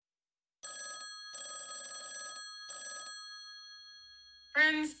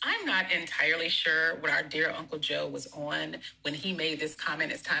friends, I'm not entirely sure what our dear Uncle Joe was on when he made this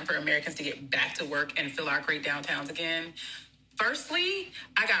comment. It's time for Americans to get back to work and fill our great downtowns again. Firstly,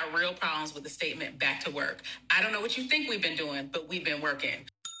 I got real problems with the statement back to work. I don't know what you think we've been doing, but we've been working.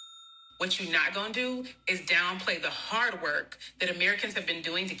 What you're not going to do is downplay the hard work that Americans have been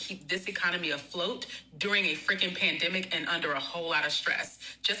doing to keep this economy afloat during a freaking pandemic and under a whole lot of stress.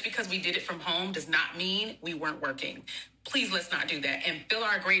 Just because we did it from home does not mean we weren't working. Please let's not do that and fill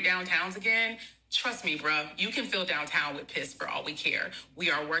our great downtowns again. Trust me, bruh, you can fill downtown with piss for all we care. We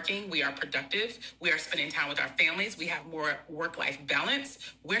are working, we are productive, we are spending time with our families, we have more work-life balance.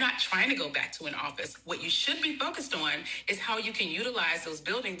 We're not trying to go back to an office. What you should be focused on is how you can utilize those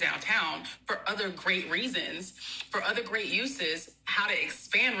buildings downtown for other great reasons, for other great uses, how to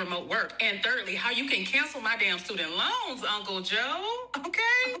expand remote work, and thirdly, how you can cancel my damn student loans, Uncle Joe.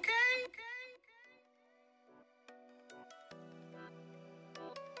 Okay.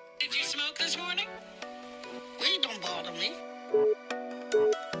 Did you smoke this morning? Please don't bother me.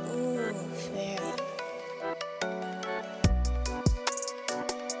 Ooh, fair.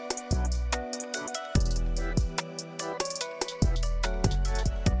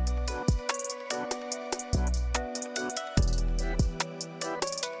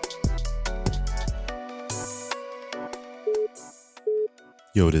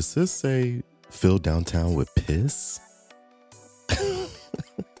 Yo, does this say fill downtown with piss?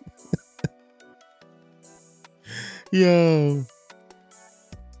 Yo,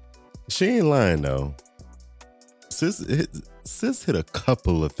 she ain't lying though. Sis hit a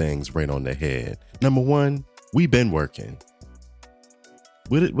couple of things right on the head. Number one, we been working.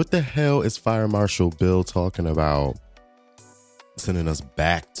 What the hell is Fire Marshal Bill talking about? Sending us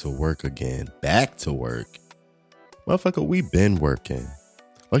back to work again. Back to work. Motherfucker, we been working.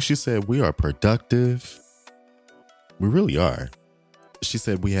 Like she said, we are productive. We really are. She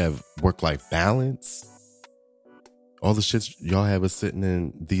said we have work-life balance. All the shit y'all have us sitting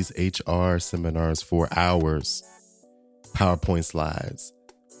in these HR seminars for hours, PowerPoint slides,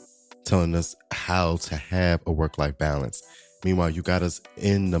 telling us how to have a work-life balance. Meanwhile, you got us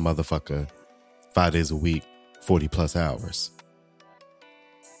in the motherfucker 5 days a week, 40 plus hours.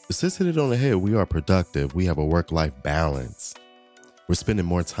 The sis hit it on the head. We are productive. We have a work-life balance. We're spending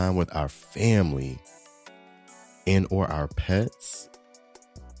more time with our family and or our pets,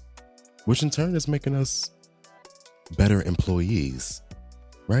 which in turn is making us better employees,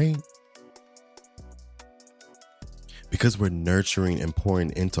 right? Because we're nurturing and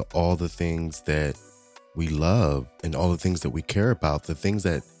pouring into all the things that we love and all the things that we care about, the things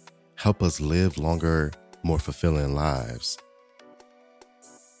that help us live longer, more fulfilling lives.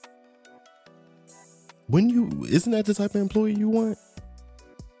 Isn't that the type of employee you want?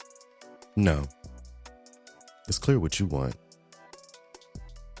 No. It's clear what you want.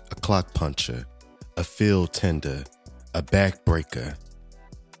 A clock puncher, a field tender, a backbreaker,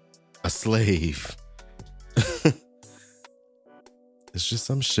 a slave. It's just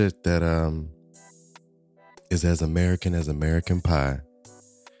some shit that is as American pie.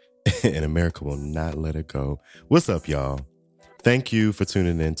 And America will not let it go. What's up, y'all? Thank you for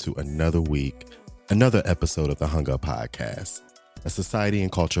tuning in to another week, another episode of the Hung Up Podcast, a society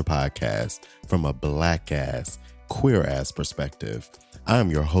and culture podcast from a black ass, queer ass perspective. I'm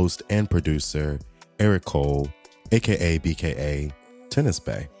your host and producer, Eric Cole, aka BKA Tennis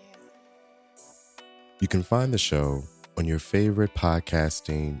Bay. You can find the show on your favorite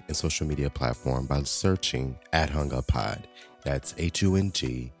podcasting and social media platform by searching at Hung Up Pod. That's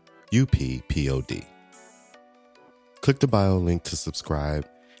HUNGUPPOD. Click the bio link to subscribe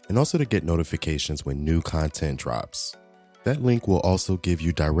and also to get notifications when new content drops. That link will also give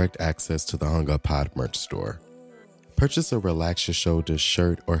you direct access to the Hung Up Pod merch store. Purchase a Relax Your Shoulders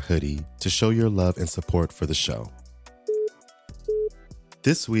shirt or hoodie to show your love and support for the show.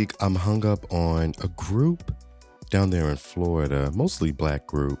 This week, I'm hung up on a group down there in Florida, mostly black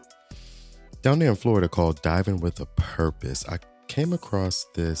group, down there in Florida called Diving with a Purpose. I came across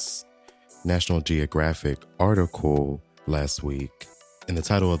this National Geographic article last week, and the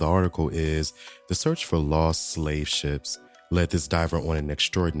title of the article is "The Search for Lost Slave Ships Led This Diver on an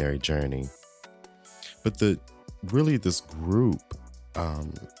Extraordinary Journey." But this group,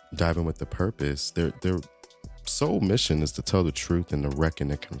 Diving with a Purpose, their sole mission is to tell the truth and to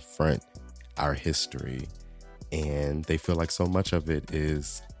reckon and confront our history. And they feel like so much of it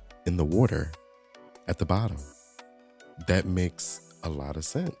is in the water at the bottom. That makes a lot of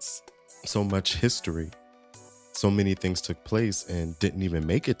sense. So much history, so many things took place and didn't even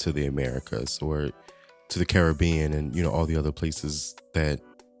make it to the Americas or to the Caribbean and, all the other places that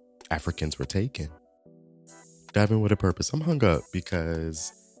Africans were taken. Diving with a purpose. I'm hung up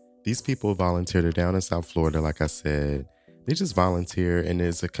because these people volunteer. They're down in South Florida, like I said. They just volunteer, and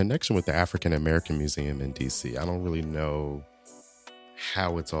there's a connection with the African American Museum in DC. I don't really know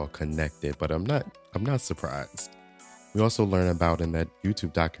how it's all connected, but I'm not surprised. We also learn about in that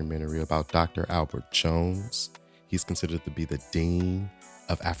YouTube documentary about Dr. Albert Jones. He's considered to be the dean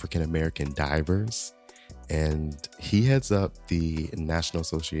of African American divers, and he heads up the National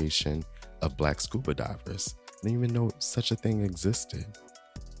Association of Black Scuba Divers. I didn't even know such a thing existed.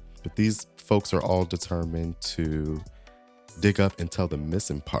 But these folks are all determined to dig up and tell the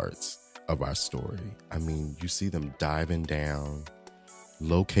missing parts of our story. I mean, you see them diving down,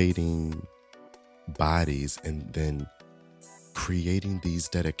 locating bodies, and then creating these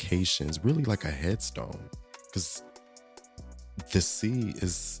dedications, really like a headstone. Because the sea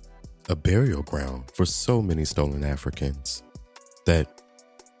is a burial ground for so many stolen Africans that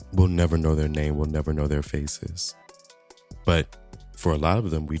we'll never know their name, we'll never know their faces. But for a lot of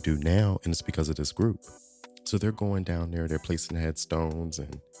them, we do now, and it's because of this group. So they're going down there, they're placing headstones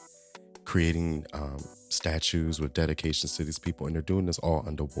and creating statues with dedications to these people, and they're doing this all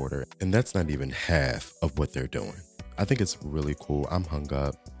underwater. And that's not even half of what they're doing. I think it's really cool. I'm hung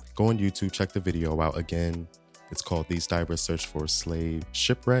up. Go on YouTube, check the video out. Again, it's called These Divers Search for Slave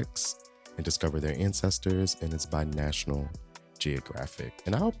Shipwrecks and Discover Their Ancestors, and it's by National Geographic.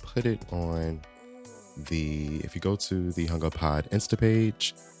 And I'll put it on if you go to the Hung Up Pod Insta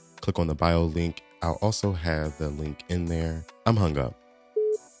page, click on the bio link. I'll also have the link in there. I'm hung up.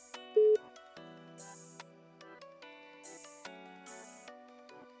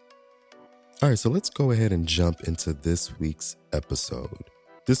 All right, so let's go ahead and jump into this week's episode.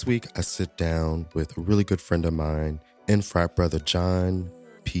 This week, I sit down with a really good friend of mine and frat brother John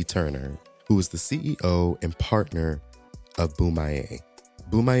P. Turner, who is the CEO and partner of Boomaye.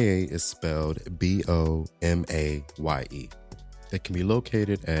 Boomaye is spelled Bomaye. They can be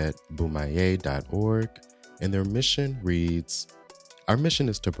located at boomaye.org, and their mission reads, "Our mission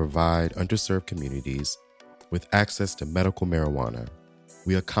is to provide underserved communities with access to medical marijuana.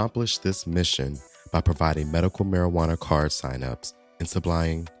 We accomplish this mission by providing medical marijuana card signups and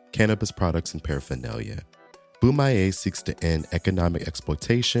supplying cannabis products and paraphernalia. Boomaye seeks to end economic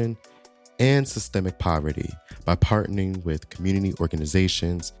exploitation and systemic poverty by partnering with community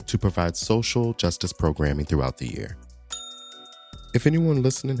organizations to provide social justice programming throughout the year." If anyone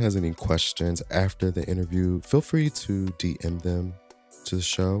listening has any questions after the interview, feel free to DM them to the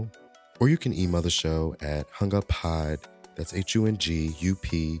show, or you can email the show at hunguppod, that's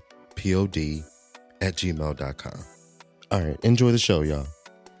HUNGUPPOD @gmail.com. All right, enjoy the show, y'all.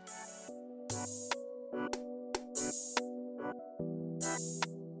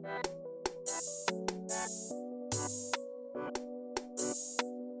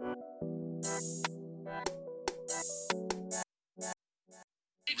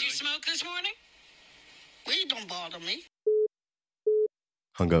 Did you smoke this morning? Weed don't bother me.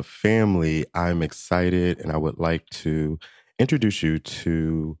 Hung Up family, I'm excited, and I would like to introduce you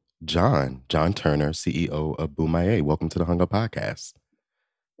to John Turner, CEO of Boomaye. Welcome to the Hung Up Podcast.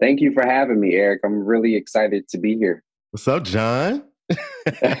 Thank you for having me, Eric. I'm really excited to be here. What's up, John?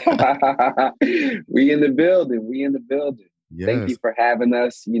 We in the building. Yes. Thank you for having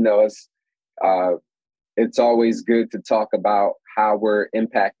us. You know, it's always good to talk about how we're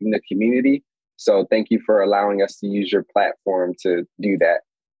impacting the community. So thank you for allowing us to use your platform to do that.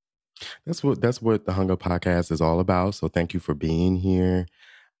 That's what the Hung Up Podcast is all about. So thank you for being here.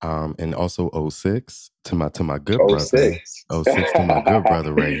 And also 06 to my good brother. 06 to my good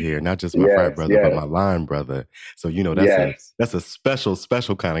brother right here. Not just my frat brother, but my line brother. So you know that's a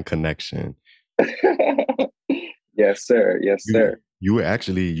special kind of connection. Yes, sir. Yes, sir. You were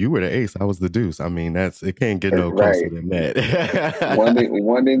the ace. I was the deuce. I mean, it can't get no closer than that.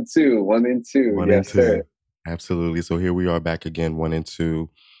 One and two. Yes, sir. Absolutely. So here we are back again, 1 and 2.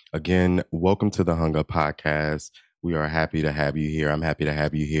 Again, welcome to the Hung Up Podcast. We are happy to have you here. I'm happy to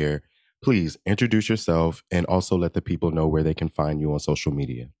have you here. Please introduce yourself and also let the people know where they can find you on social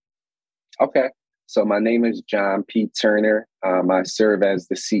media. Okay. So my name is John P. Turner. I serve as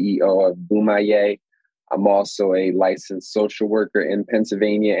the CEO of Boomaye. I'm also a licensed social worker in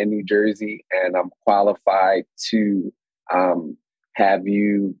Pennsylvania and New Jersey, and I'm qualified to have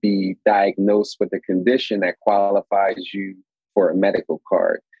you be diagnosed with a condition that qualifies you for a medical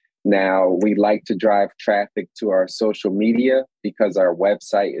card. Now, we like to drive traffic to our social media because our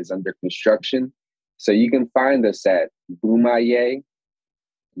website is under construction. So you can find us at Boomaye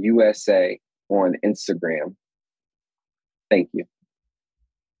USA on Instagram. Thank you.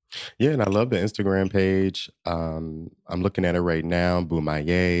 Yeah, and I love the Instagram page. I'm looking at it right now,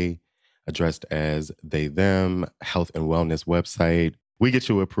 Boomaye. addressed as they, them, health and wellness website. We get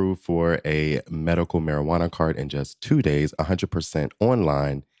you approved for a medical marijuana card in just 2 days, 100%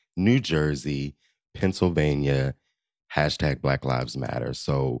 online, New Jersey, Pennsylvania, hashtag Black Lives Matter.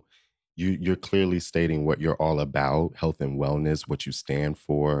 So you're clearly stating what you're all about, health and wellness, what you stand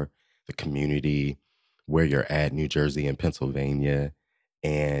for, the community, where you're at, New Jersey and Pennsylvania.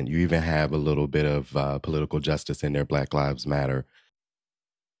 And you even have a little bit of political justice in there, Black Lives Matter.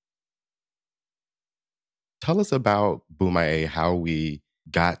 Tell us about Bumaye, how we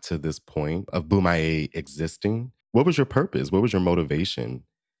got to this point of Bumaye existing. What was your purpose? What was your motivation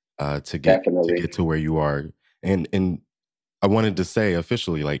to get Definitely. to where you are? And I wanted to say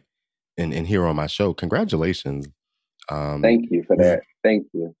officially, like, and here on my show, congratulations. Thank you for that. Thank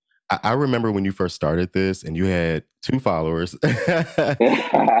you. I remember when you first started this and you had 2 followers,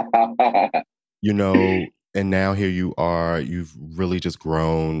 you know, and now here you are. You've really just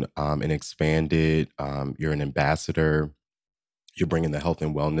grown and expanded. You're an ambassador. You're bringing the health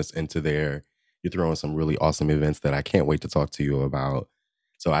and wellness into there. You're throwing some really awesome events that I can't wait to talk to you about.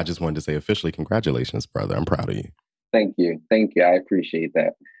 So I just wanted to say officially, congratulations, brother. I'm proud of you. Thank you. Thank you. I appreciate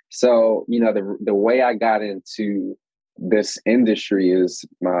that. So, you know, the way I got into this industry is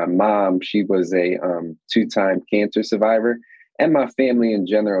my mom. She was a 2-time cancer survivor, and my family in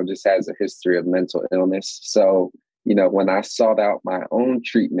general just has a history of mental illness. So, you know, when I sought out my own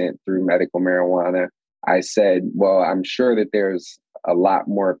treatment through medical marijuana, I said, well, I'm sure that there's a lot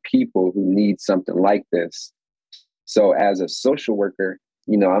more people who need something like this. So as a social worker,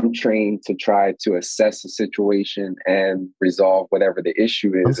 you know, I'm trained to try to assess the situation and resolve whatever the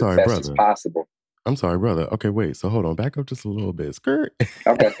issue is as best as possible. I'm sorry, brother. Okay, wait. So hold on. Back up just a little bit. Skirt.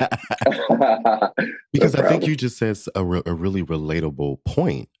 Okay. Because I think you just said a really relatable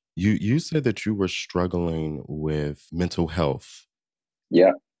point. You said that you were struggling with mental health.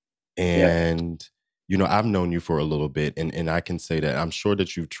 Yeah. And, you know, I've known you for a little bit, and I can say that I'm sure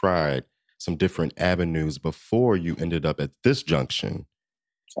that you've tried some different avenues before you ended up at this junction.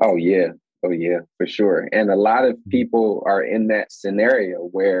 Oh, yeah. Oh, yeah, for sure. And a lot of people are in that scenario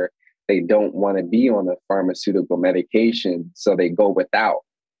where they don't want to be on a pharmaceutical medication, so they go without.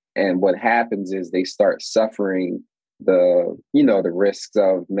 And what happens is they start suffering the risks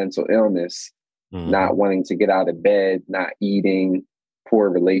of mental illness, not wanting to get out of bed, not eating, poor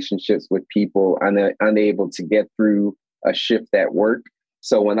relationships with people, unable to get through a shift at work.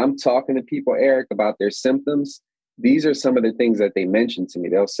 So when I'm talking to people, Eric, about their symptoms, these are some of the things that they mention to me.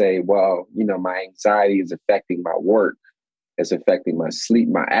 They'll say, well, you know, my anxiety is affecting my work. It's affecting my sleep,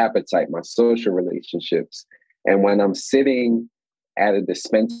 my appetite, my social relationships. And when I'm sitting at a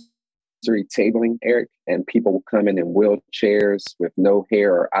dispensary tabling, Eric, and people will come in wheelchairs with no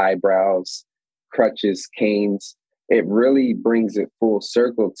hair or eyebrows, crutches, canes, it really brings it full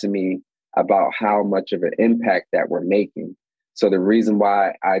circle to me about how much of an impact that we're making. So the reason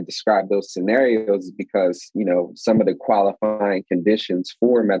why I describe those scenarios is because, you know, some of the qualifying conditions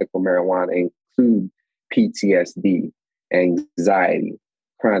for medical marijuana include PTSD, anxiety,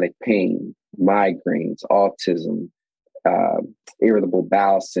 chronic pain, migraines, autism, irritable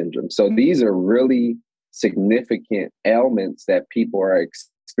bowel syndrome. So these are really significant ailments that people are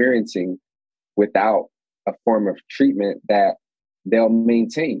experiencing without a form of treatment that they'll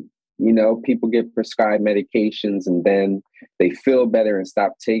maintain. You know, people get prescribed medications and then they feel better and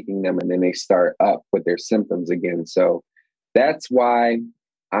stop taking them, and then they start up with their symptoms again. So that's why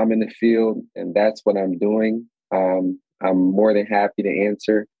I'm in the field, and that's what I'm doing. I'm more than happy to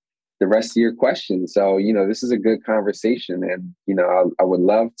answer the rest of your questions. So, you know, this is a good conversation, and, you know, I would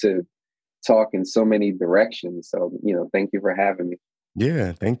love to talk in so many directions. So, you know, thank you for having me.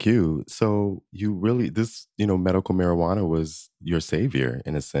 Yeah, thank you. So you really, this, you know, medical marijuana was your savior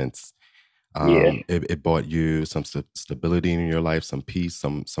in a sense. It brought you some stability in your life, some peace,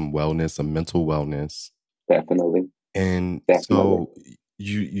 some wellness, some mental wellness. Definitely. And so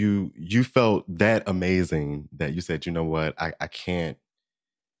you felt that amazing that you said, you know what, I can't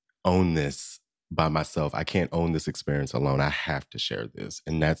own this by myself. I can't own this experience alone. I have to share this.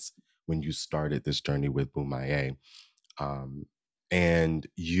 And that's when you started this journey with Bumaye. And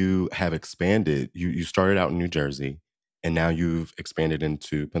you have expanded. You started out in New Jersey, and now you've expanded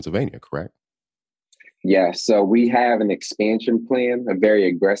into Pennsylvania, correct? Yeah, so we have an expansion plan, a very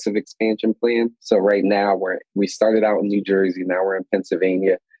aggressive expansion plan. So right now we started out in New Jersey, now we're in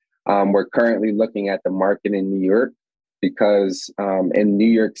Pennsylvania. We're currently looking at the market in New York because in New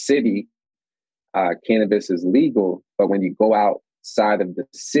York City, cannabis is legal, but when you go outside of the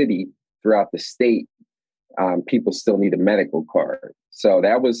city, throughout the state, people still need a medical card. So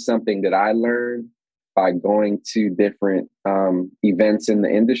that was something that I learned by going to different events in the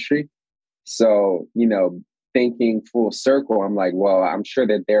industry. So, thinking full circle, I'm like, well, I'm sure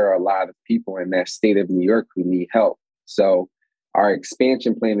that there are a lot of people in that state of New York who need help. So our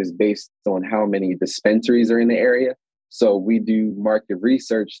expansion plan is based on how many dispensaries are in the area. So we do market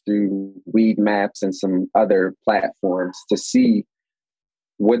research through Weed Maps and some other platforms to see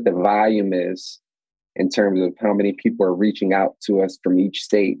what the volume is in terms of how many people are reaching out to us from each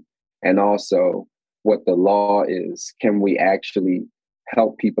state, and also what the law is. Can we actually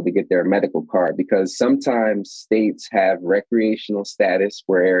help people to get their medical card? Because sometimes states have recreational status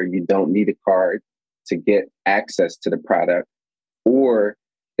where you don't need a card to get access to the product, or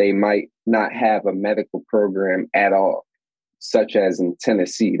they might not have a medical program at all, such as in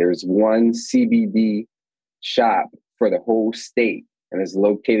Tennessee. There's one CBD shop for the whole state, and it's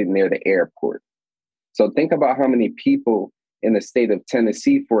located near the airport. So think about how many people in the state of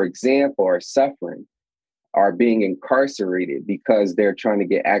Tennessee, for example, are suffering, are being incarcerated because they're trying to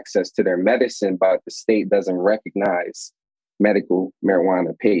get access to their medicine, but the state doesn't recognize medical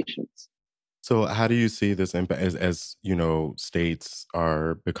marijuana patients. So how do you see this impact as states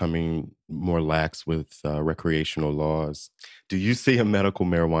are becoming more lax with recreational laws? Do you see a medical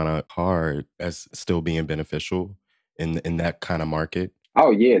marijuana card as still being beneficial in that kind of market?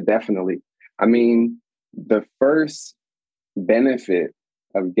 Oh, yeah, definitely. I mean, the first benefit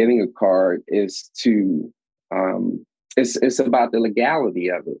of getting a card is to, it's about the legality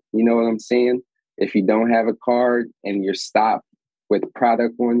of it. You know what I'm saying? If you don't have a card and you're stopped with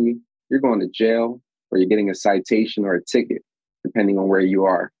product on you, you're going to jail, or you're getting a citation or a ticket, depending on where you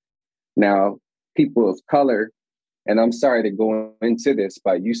are. Now, people of color, and I'm sorry to go into this,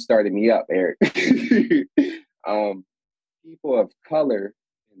 but you started me up, Eric. People of color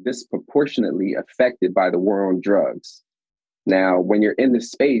disproportionately affected by the war on drugs. Now, when you're in the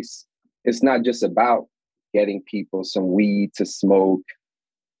space, it's not just about getting people some weed to smoke.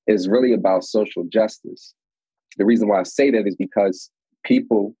 It's really about social justice. The reason why I say that is because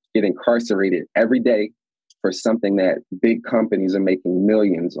people get incarcerated every day for something that big companies are making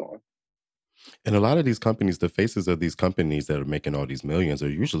millions on. And a lot of these companies, the faces of these companies that are making all these millions are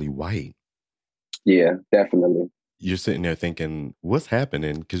usually white. Yeah, definitely. You're sitting there thinking, what's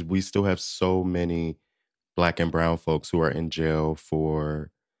happening? Because we still have so many Black and brown folks who are in jail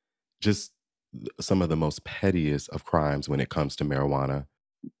for just some of the most pettiest of crimes when it comes to marijuana.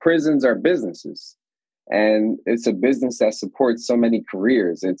 Prisons are businesses, and it's a business that supports so many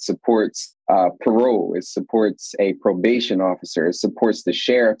careers. It supports parole. It supports a probation officer. It supports the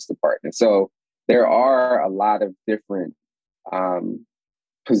sheriff's department. So there are a lot of different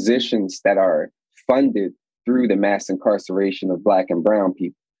positions that are funded through the mass incarceration of Black and brown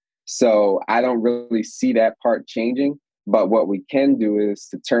people. So I don't really see that part changing. But what we can do is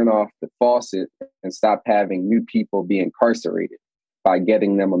to turn off the faucet and stop having new people be incarcerated by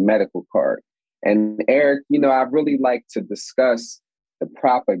getting them a medical card. And Eric, I really like to discuss the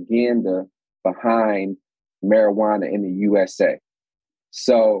propaganda behind marijuana in the USA.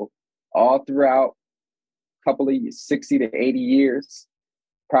 So all throughout a couple of 60 to 80 years,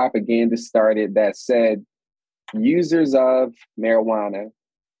 propaganda started that said users of marijuana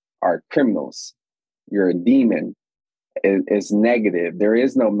are criminals. You're a demon. It's negative. There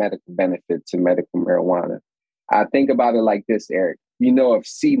is no medical benefit to medical marijuana. I think about it like this, Eric. You know of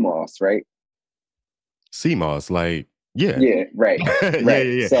sea moss, right? Sea moss, like, yeah. Yeah, right. Right.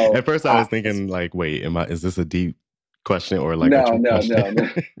 Yeah. So at first I was thinking like, wait, is this a deep question or like a trick no.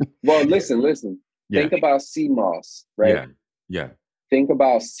 question? Well, listen. Yeah. Think about sea moss, right? Yeah. Think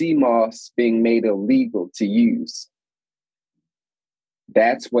about sea moss being made illegal to use.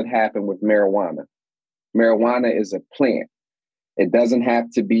 That's what happened with marijuana. Marijuana is a plant. It doesn't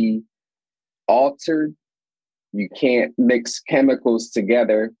have to be altered. You can't mix chemicals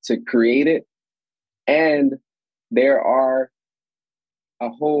together to create it. And there are a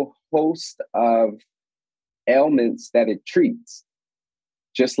whole host of ailments that it treats,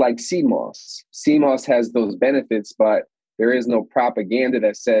 just like sea moss. Sea moss has those benefits, but there is no propaganda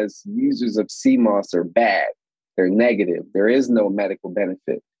that says users of sea moss are bad. They're negative. There is no medical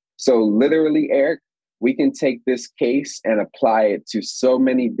benefit. So literally, Eric, we can take this case and apply it to so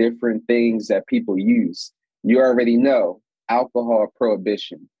many different things that people use. You already know alcohol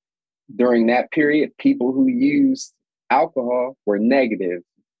prohibition. During that period, people who used alcohol were negative.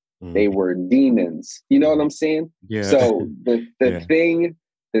 Mm-hmm. They were demons. You know what I'm saying? Yeah. So the thing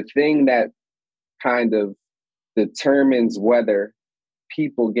that kind of determines whether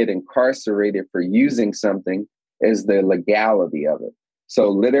people get incarcerated for using something is the legality of it. So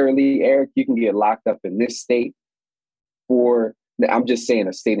literally, Eric, you can get locked up in this state I'm just saying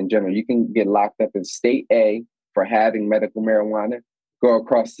a state in general. You can get locked up in state A for having medical marijuana, go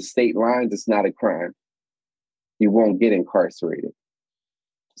across the state lines, it's not a crime. You won't get incarcerated.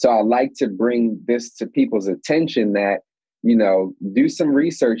 So I like to bring this to people's attention that, do some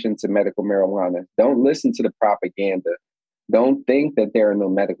research into medical marijuana. Don't listen to the propaganda. Don't think that there are no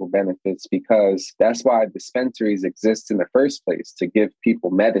medical benefits, because that's why dispensaries exist in the first place, to give people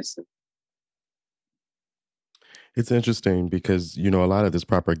medicine. It's interesting because, a lot of this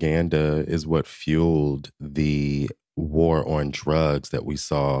propaganda is what fueled the war on drugs that we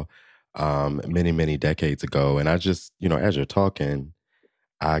saw many, many decades ago. And I just, as you're talking,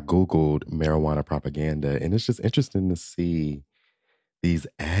 I Googled marijuana propaganda, and it's just interesting to see these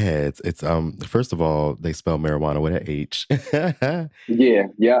ads. It's first of all, they spell marijuana with an H.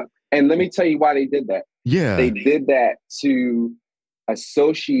 Yeah. And let me tell you why they did that. Yeah. They did that to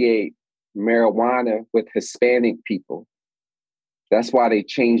associate marijuana with Hispanic people. That's why they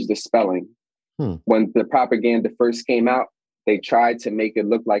changed the spelling. When the propaganda first came out, they tried to make it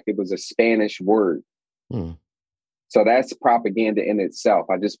look like it was a Spanish word. So that's propaganda in itself.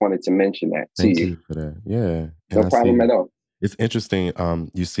 I just wanted to mention that to you. Thank you for that. Yeah. No problem at all. It's interesting.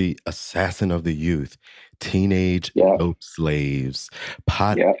 You see Assassin of the Youth, teenage dope slaves.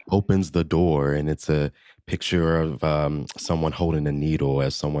 Pot opens the door, and it's a picture of someone holding a needle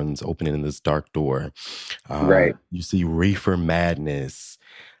as someone's opening this dark door. Right. You see Reefer Madness.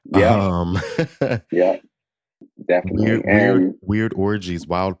 Yeah. Definitely. Weird orgies,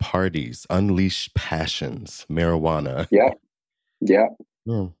 wild parties, unleashed passions, marijuana. Yeah.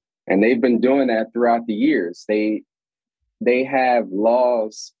 And they've been doing that throughout the years. They have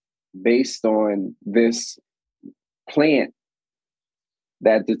laws based on this plant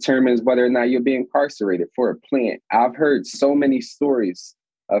that determines whether or not you'll be incarcerated for a plant. I've heard so many stories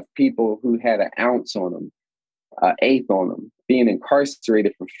of people who had an ounce on them, an eighth on them, being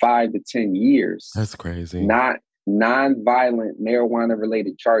incarcerated for 5 to 10 years. That's crazy. Not non-violent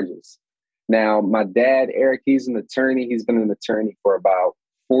marijuana-related charges. Now, my dad, Eric, he's an attorney. He's been an attorney for about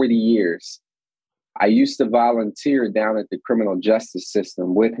 40 years. I used to volunteer down at the criminal justice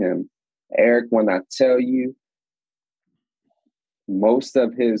system with him. Eric, when I tell you, most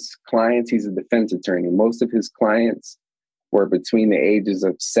of his clients, he's a defense attorney, most of his clients were between the ages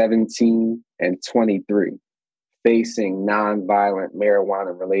of 17 and 23, facing nonviolent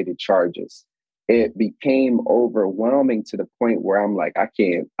marijuana-related charges. It became overwhelming to the point where I'm like, I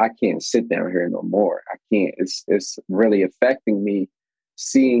can't sit down here no more. I can't. It's really affecting me,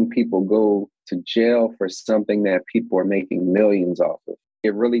 seeing people go to jail for something that people are making millions off of.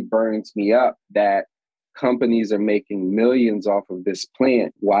 It really burns me up that companies are making millions off of this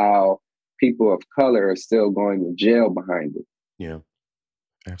plant while people of color are still going to jail behind it. Yeah,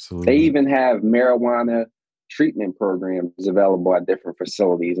 absolutely. They even have marijuana treatment programs available at different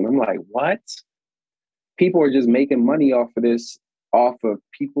facilities. And I'm like, what? People are just making money off of this, off of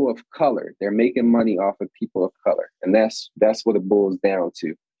people of color. They're making money off of people of color. And that's what it boils down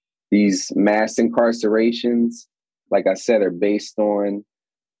to. These mass incarcerations, like I said, are based on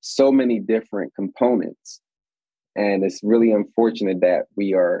so many different components. And it's really unfortunate that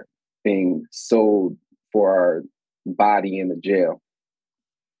we are being sold for our body in the jail.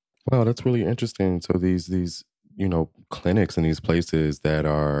 Wow, that's really interesting. So these clinics and these places that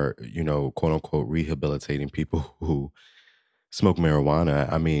are, quote unquote, rehabilitating people who smoke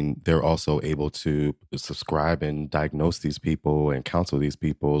marijuana, I mean, they're also able to subscribe and diagnose these people and counsel these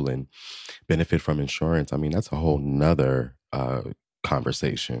people and benefit from insurance. I mean, that's a whole nother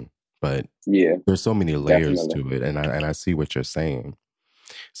conversation. But yeah, there's so many layers definitely to it. And I see what you're saying.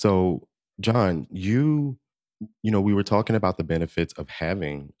 So, John, we were talking about the benefits of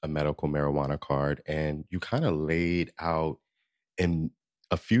having a medical marijuana card, and you kind of laid out in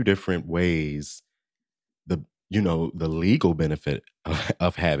a few different ways the legal benefit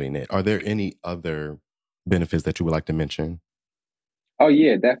of having it. Are there any other benefits that you would like to mention? Oh,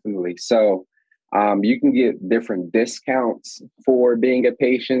 yeah, definitely. So you can get different discounts for being a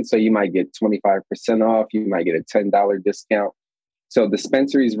patient. So you might get 25% off. You might get a $10 discount. So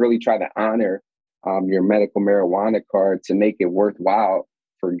dispensaries really try to honor your medical marijuana card to make it worthwhile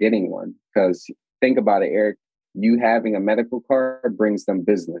for getting one. Because think about it, Eric, you having a medical card brings them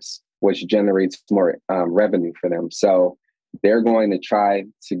business, which generates more revenue for them. So they're going to try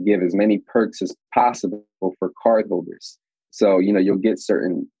to give as many perks as possible for cardholders. So, you'll get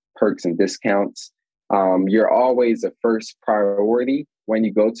certain perks and discounts. You're always a first priority when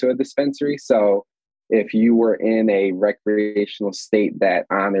you go to a dispensary. So if you were in a recreational state that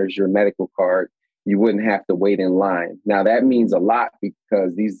honors your medical card, you wouldn't have to wait in line. Now, that means a lot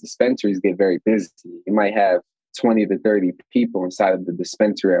because these dispensaries get very busy. You might have 20 to 30 people inside of the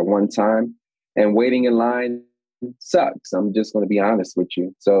dispensary at one time. And waiting in line sucks. I'm just going to be honest with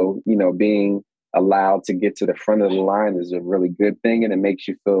you. So, being allowed to get to the front of the line is a really good thing, and it makes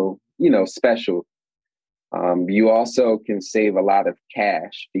you feel, special. You also can save a lot of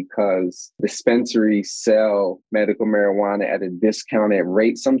cash because dispensaries sell medical marijuana at a discounted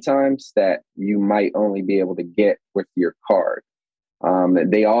rate sometimes that you might only be able to get with your card.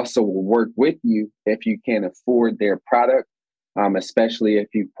 They also will work with you if you can't afford their product, especially if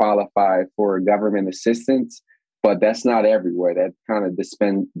you qualify for government assistance. But that's not everywhere. That kind of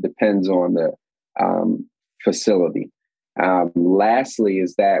depends on the facility. Lastly,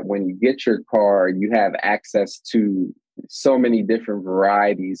 is that when you get your card, you have access to so many different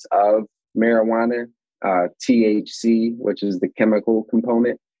varieties of marijuana, THC, which is the chemical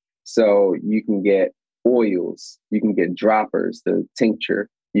component. So you can get oils, you can get droppers, the tincture,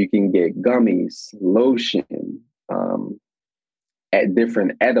 you can get gummies, lotion, at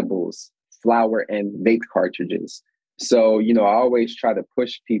different edibles, flower, and vape cartridges. So, I always try to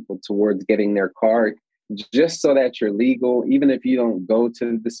push people towards getting their card just so that you're legal. Even if you don't go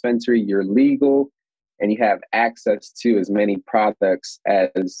to the dispensary, you're legal and you have access to as many products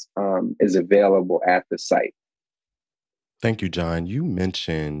as is available at the site. Thank you, John. You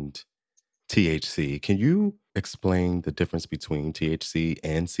mentioned THC. Can you explain the difference between THC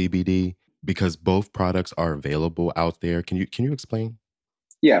and CBD? Because both products are available out there. Can you explain?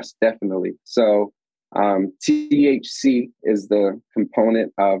 Yes, definitely. So THC is the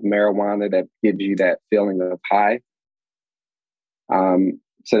component of marijuana that gives you that feeling of high.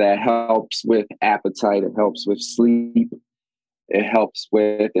 So that helps with appetite. It helps with sleep. It helps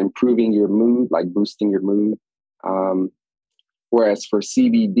with improving your mood, like boosting your mood. Whereas for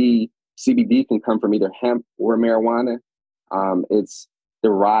CBD can come from either hemp or marijuana. It's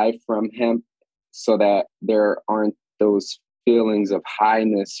derived from hemp so that there aren't those feelings of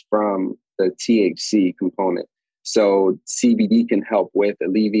highness from the THC component. So CBD can help with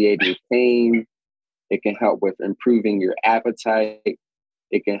alleviating pain. It can help with improving your appetite.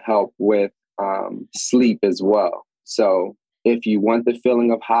 It can help with sleep as well. So if you want the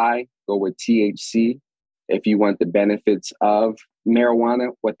feeling of high, go with THC. If you want the benefits of marijuana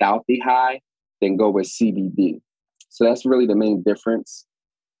without the high, then go with CBD. So that's really the main difference.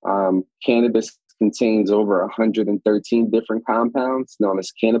 Cannabis contains over 113 different compounds known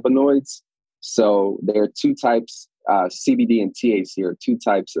as cannabinoids. So there are two types, CBD and THC are two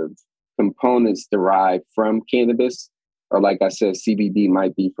types of components derived from cannabis. Or like I said, CBD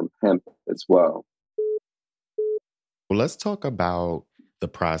might be from hemp as well. Well, let's talk about the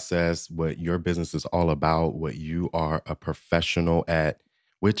process, what your business is all about, what you are a professional at,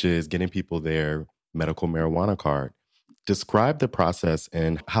 which is getting people their medical marijuana card. Describe the process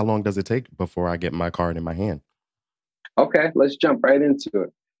and how long does it take before I get my card in my hand? Okay, let's jump right into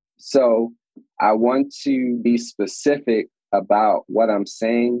it. So I want to be specific about what I'm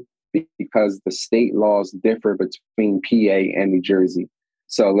saying because the state laws differ between PA and New Jersey.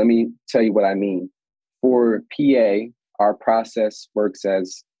 So let me tell you what I mean. For PA, our process works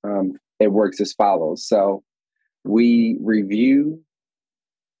as follows. So we review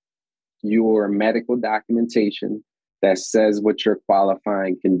your medical documentation that says what your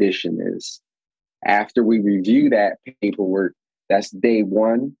qualifying condition is. After we review that paperwork, that's day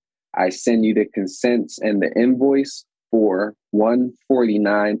one. I send you the consents and the invoice for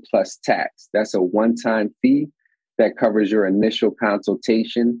 $149 plus tax. That's a one-time fee that covers your initial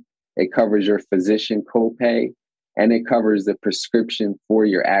consultation. It covers your physician copay, and it covers the prescription for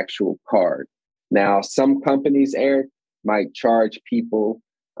your actual card. Now, some companies, Eric, might charge people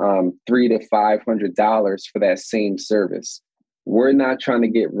 $300 to $500 for that same service. We're not trying to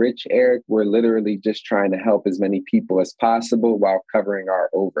get rich, Eric. We're literally just trying to help as many people as possible while covering our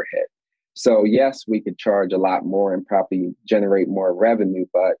overhead. So yes, we could charge a lot more and probably generate more revenue.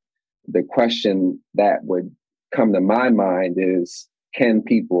 But the question that would come to my mind is, can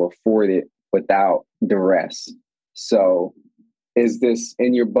people afford it without duress? So is this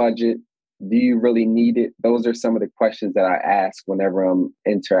in your budget? Do you really need it? Those are some of the questions that I ask whenever I'm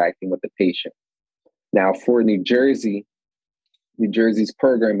interacting with the patient. Now, for New Jersey's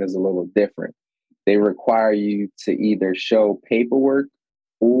program is a little different. They require you to either show paperwork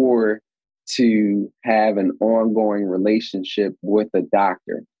or to have an ongoing relationship with a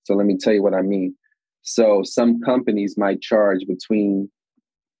doctor. So let me tell you what I mean. So some companies might charge between,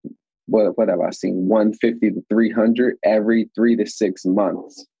 what have I seen, $150 to $300 every 3 to 6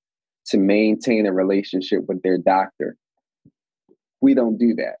 months to maintain a relationship with their doctor. We don't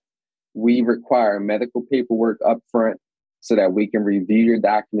do that. We require medical paperwork up front so that we can review your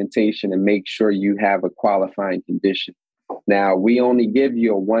documentation and make sure you have a qualifying condition. Now, we only give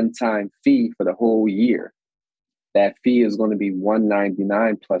you a one-time fee for the whole year. that fee is going to be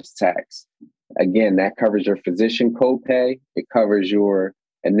 $199 plus tax. Again, that covers your physician copay, it covers your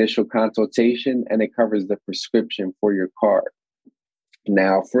initial consultation, and it covers the prescription for your card.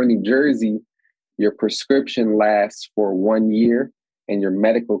 Now, for New Jersey, your prescription lasts for 1 year and your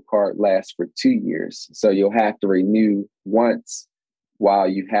medical card lasts for 2 years. So you'll have to renew once while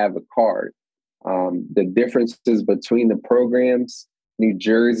you have a card. The differences between the programs, New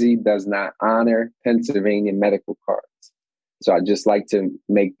Jersey does not honor Pennsylvania medical cards. So I'd just like to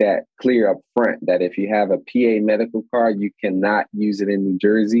make that clear up front that if you have a PA medical card, you cannot use it in New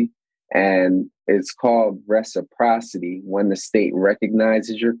Jersey. And it's called reciprocity when the state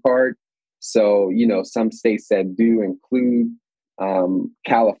recognizes your card. So, you know, some states that do include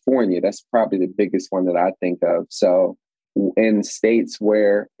California, that's probably the biggest one that I think of. So in states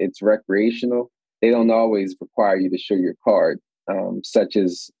where it's recreational, they don't always require you to show your card, such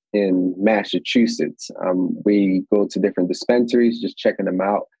as in Massachusetts. We go to different dispensaries, just checking them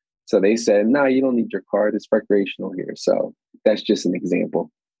out. So they said, no, you don't need your card. It's recreational here. So that's just an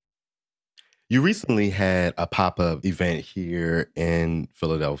example. You recently had a pop-up event here in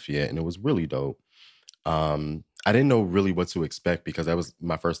Philadelphia, and it was really dope. I didn't know really what to expect because that was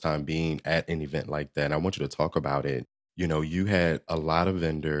my first time being at an event like that. And I want you to talk about it. You know, you had a lot of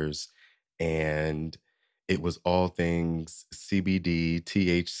vendors and it was all things CBD,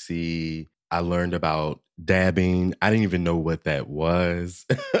 THC. I learned about dabbing. I didn't even know what that was.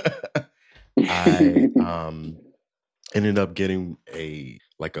 I ended up getting a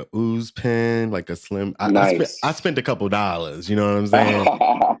ooze pen, like a slim. Nice. I spent a couple dollars, you know what I'm saying?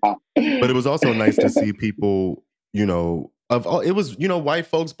 But it was also nice to see people, you know, it was, you know, white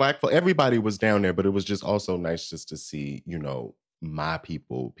folks, black folks, everybody was down there, but it was just also nice just to see, you know, my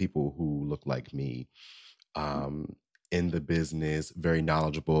people who look like me in the business, very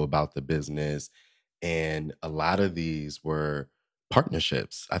knowledgeable about the business. And a lot of these were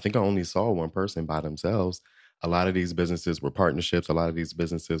partnerships. I think I only saw one person by themselves. A lot of these businesses were partnerships. A lot of these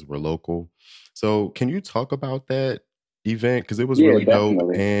businesses were local. So can you talk about that event? Because it was really definitely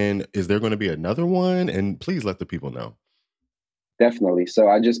dope. And is there going to be another one? And please let the people know. Definitely. So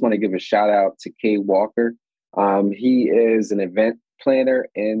I just want to give a shout out to Kay Walker. He is an event planner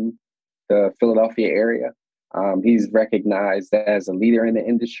in the Philadelphia area. He's recognized as a leader in the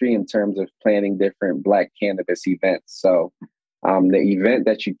industry in terms of planning different Black cannabis events. So the event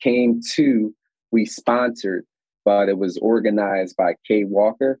that you came to, we sponsored, but it was organized by Kay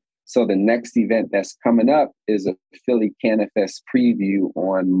Walker. So the next event that's coming up is a Philly Cannafest preview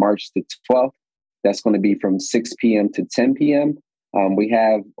on March the 12th. That's going to be from 6 p.m. to 10 p.m. We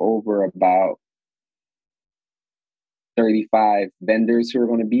have over about 35 vendors who are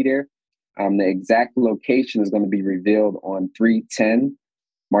going to be there. The exact location is going to be revealed on 3/10,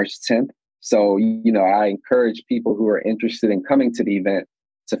 March 10th. So, you know, I encourage people who are interested in coming to the event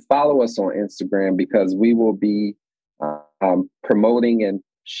to follow us on Instagram because we will be promoting and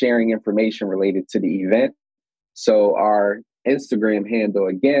sharing information related to the event. So our Instagram handle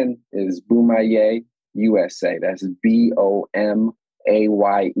again is Boomaye USA. That's BOMAYE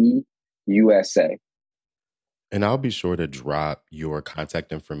USA. And I'll be sure to drop your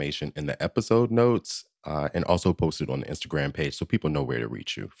contact information in the episode notes and also post it on the Instagram page so people know where to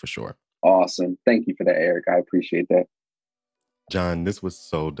reach you for sure. Awesome. Thank you for that, Eric. I appreciate that. John, this was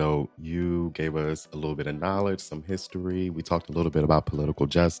so dope. You gave us a little bit of knowledge, some history. We talked a little bit about political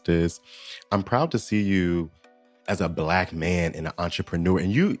justice. I'm proud to see you as a Black man and an entrepreneur.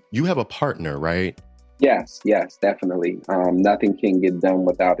 And you have a partner, right? Yes, definitely. Nothing can get done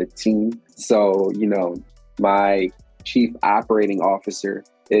without a team. So, you know, my chief operating officer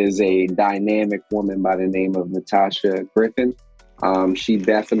is a dynamic woman by the name of Natasha Griffin. She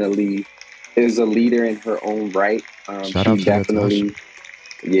definitely is a leader in her own right. Shout out to definitely,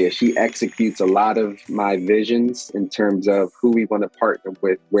 Natasha. She executes a lot of my visions in terms of who we want to partner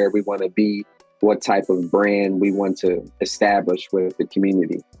with, where we want to be, what type of brand we want to establish with the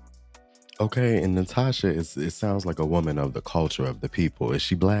community. Okay, and Natasha it sounds like a woman of the culture of the people. Is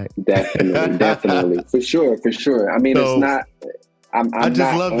she Black? Definitely. For sure. I mean, it's not. I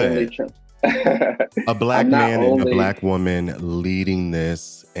just love that. A Black man and a Black woman leading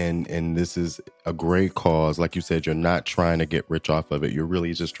this, and this is a great cause. Like you said, you're not trying to get rich off of it. You're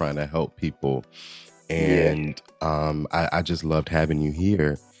really just trying to help people. And I just loved having you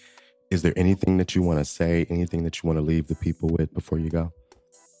here. Is there anything that you want to say? Anything that you want to leave the people with before you go?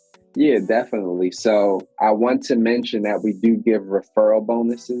 Yeah, definitely. So I want to mention that we do give referral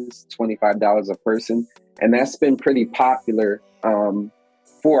bonuses, $25 a person. And that's been pretty popular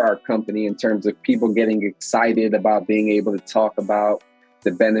for our company in terms of people getting excited about being able to talk about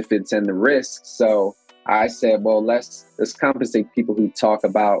the benefits and the risks. So I said, well, let's compensate people who talk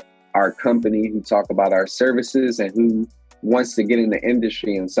about our company, who talk about our services, and who wants to get in the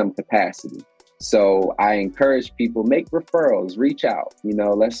industry in some capacity. So I encourage people, make referrals, reach out,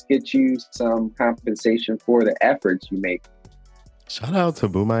 let's get you some compensation for the efforts you make. Shout out to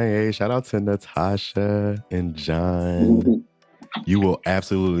Boomaier. Shout out to Natasha and John. You will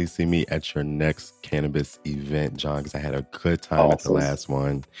absolutely see me at your next cannabis event, John, because I had a good time at the last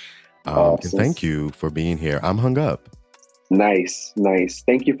one. And thank you for being here. I'm hung up. Nice.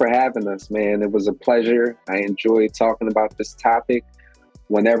 Thank you for having us, man. It was a pleasure. I enjoyed talking about this topic.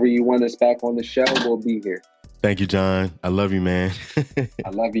 Whenever you want us back on the show, we'll be here. Thank you, John. I love you, man. I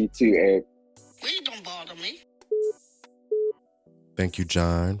love you too, Eric. Please don't bother me. Thank you,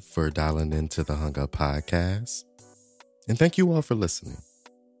 John, for dialing into the Hung Up Podcast. And thank you all for listening.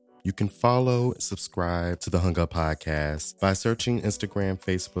 You can follow and subscribe to the Hung Up Podcast by searching Instagram,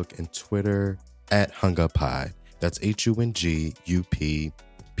 Facebook, and Twitter at Hung Up Pod. That's HUNGUPPOD.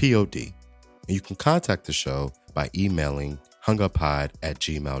 And you can contact the show by emailing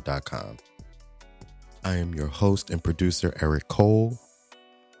hunguppod@gmail.com. I am your host and producer, Eric Cole.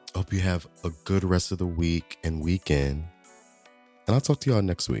 Hope you have a good rest of the week and weekend. And I'll talk to y'all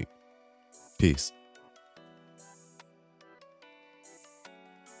next week. Peace.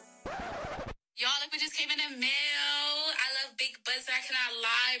 Y'all, look what just came in the mail. I love Big Buzz. I cannot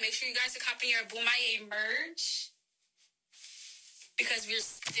lie. Make sure you guys are copying your Boomaier merch because we're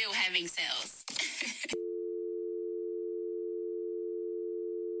still having sales.